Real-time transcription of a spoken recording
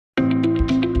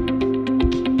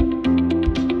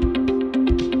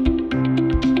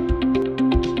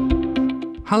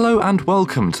Hello and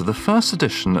welcome to the first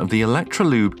edition of the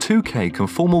Electrolube 2K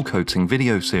Conformal Coating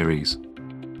video series.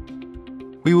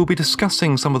 We will be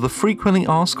discussing some of the frequently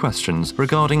asked questions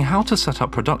regarding how to set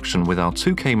up production with our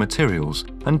 2K materials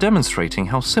and demonstrating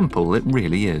how simple it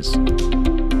really is.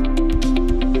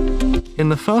 In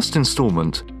the first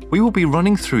installment, we will be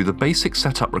running through the basic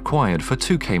setup required for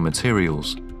 2K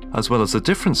materials, as well as the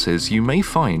differences you may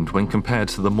find when compared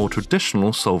to the more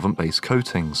traditional solvent-based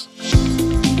coatings.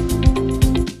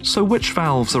 So which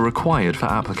valves are required for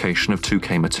application of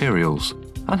 2K materials,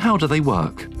 and how do they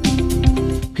work?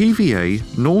 PVA,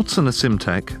 Nordson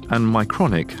Asimtec and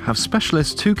Mycronic have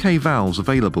specialist 2K valves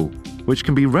available, which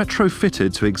can be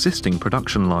retrofitted to existing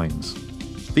production lines.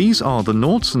 These are the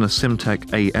Nordson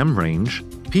Asimtec AM range,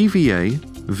 PVA,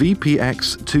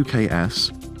 VPX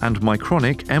 2KS, and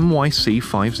Mycronic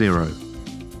MYC50.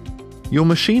 Your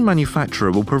machine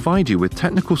manufacturer will provide you with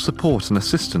technical support and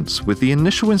assistance with the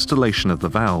initial installation of the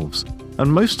valves,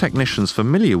 and most technicians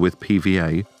familiar with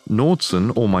PVA,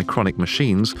 Nordson or Mycronic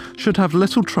machines should have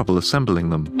little trouble assembling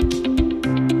them.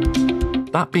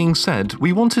 That being said,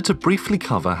 we wanted to briefly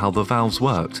cover how the valves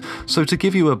worked, so to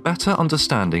give you a better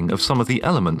understanding of some of the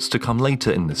elements to come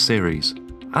later in this series,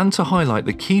 and to highlight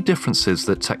the key differences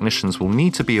that technicians will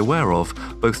need to be aware of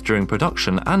both during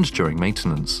production and during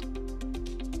maintenance.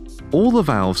 All the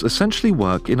valves essentially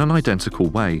work in an identical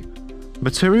way.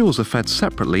 Materials are fed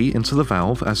separately into the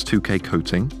valve as 2K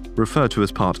coating, referred to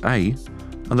as Part A,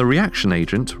 and the reaction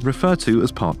agent, referred to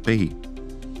as Part B.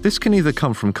 This can either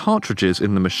come from cartridges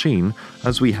in the machine,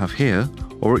 as we have here,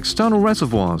 or external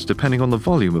reservoirs depending on the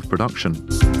volume of production.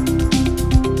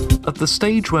 At the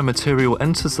stage where material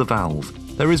enters the valve,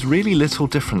 there is really little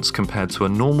difference compared to a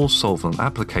normal solvent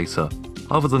applicator,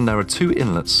 other than there are two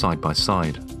inlets side by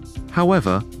side.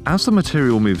 However, as the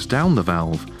material moves down the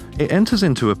valve, it enters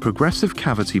into a progressive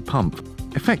cavity pump,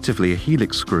 effectively a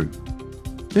helix screw.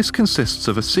 This consists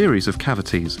of a series of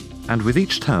cavities, and with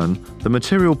each turn, the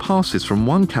material passes from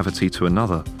one cavity to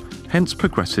another, hence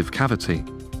progressive cavity.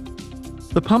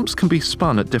 The pumps can be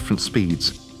spun at different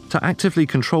speeds to actively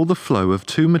control the flow of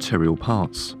two material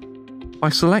parts. By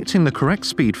selecting the correct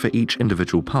speed for each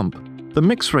individual pump, the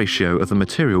mix ratio of the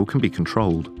material can be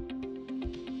controlled.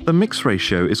 The mix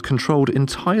ratio is controlled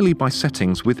entirely by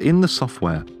settings within the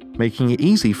software, making it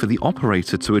easy for the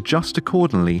operator to adjust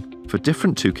accordingly for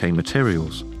different 2K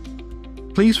materials.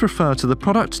 Please refer to the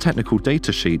product technical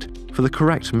datasheet for the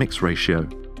correct mix ratio.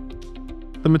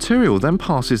 The material then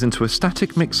passes into a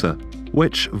static mixer,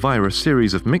 which, via a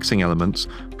series of mixing elements,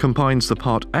 combines the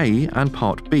Part A and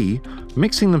Part B,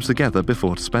 mixing them together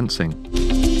before dispensing.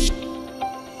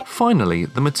 Finally,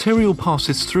 the material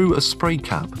passes through a spray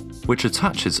cap, which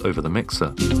attaches over the mixer.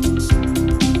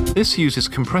 This uses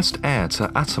compressed air to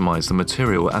atomize the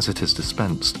material as it is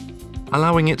dispensed,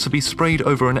 allowing it to be sprayed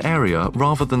over an area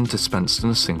rather than dispensed in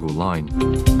a single line.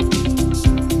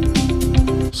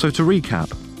 So to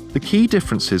recap, the key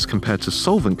differences compared to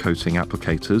solvent coating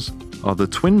applicators are the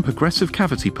twin progressive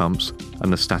cavity pumps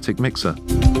and the static mixer.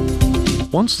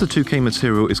 Once the 2K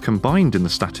material is combined in the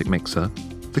static mixer,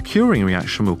 the curing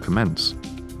reaction will commence.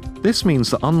 This means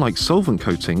that unlike solvent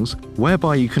coatings,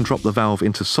 whereby you can drop the valve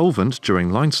into solvent during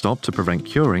line stop to prevent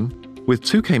curing, with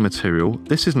 2K material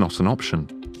this is not an option.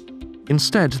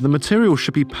 Instead, the material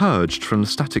should be purged from the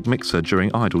static mixer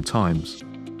during idle times.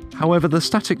 However, the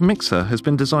static mixer has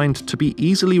been designed to be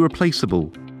easily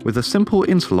replaceable with a simple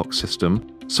interlock system,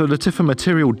 so that if a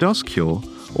material does cure,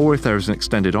 or if there is an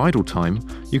extended idle time,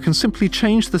 you can simply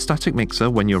change the static mixer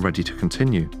when you're ready to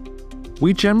continue.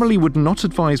 We generally would not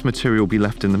advise material be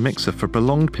left in the mixer for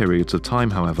prolonged periods of time,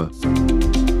 however.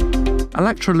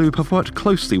 Electrolube have worked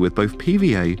closely with both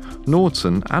PVA,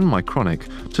 Nordson and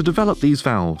Mycronic to develop these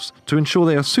valves to ensure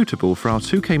they are suitable for our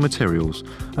 2K materials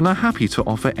and are happy to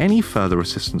offer any further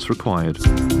assistance required.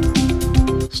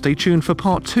 Stay tuned for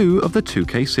part 2 of the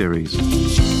 2K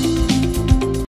series.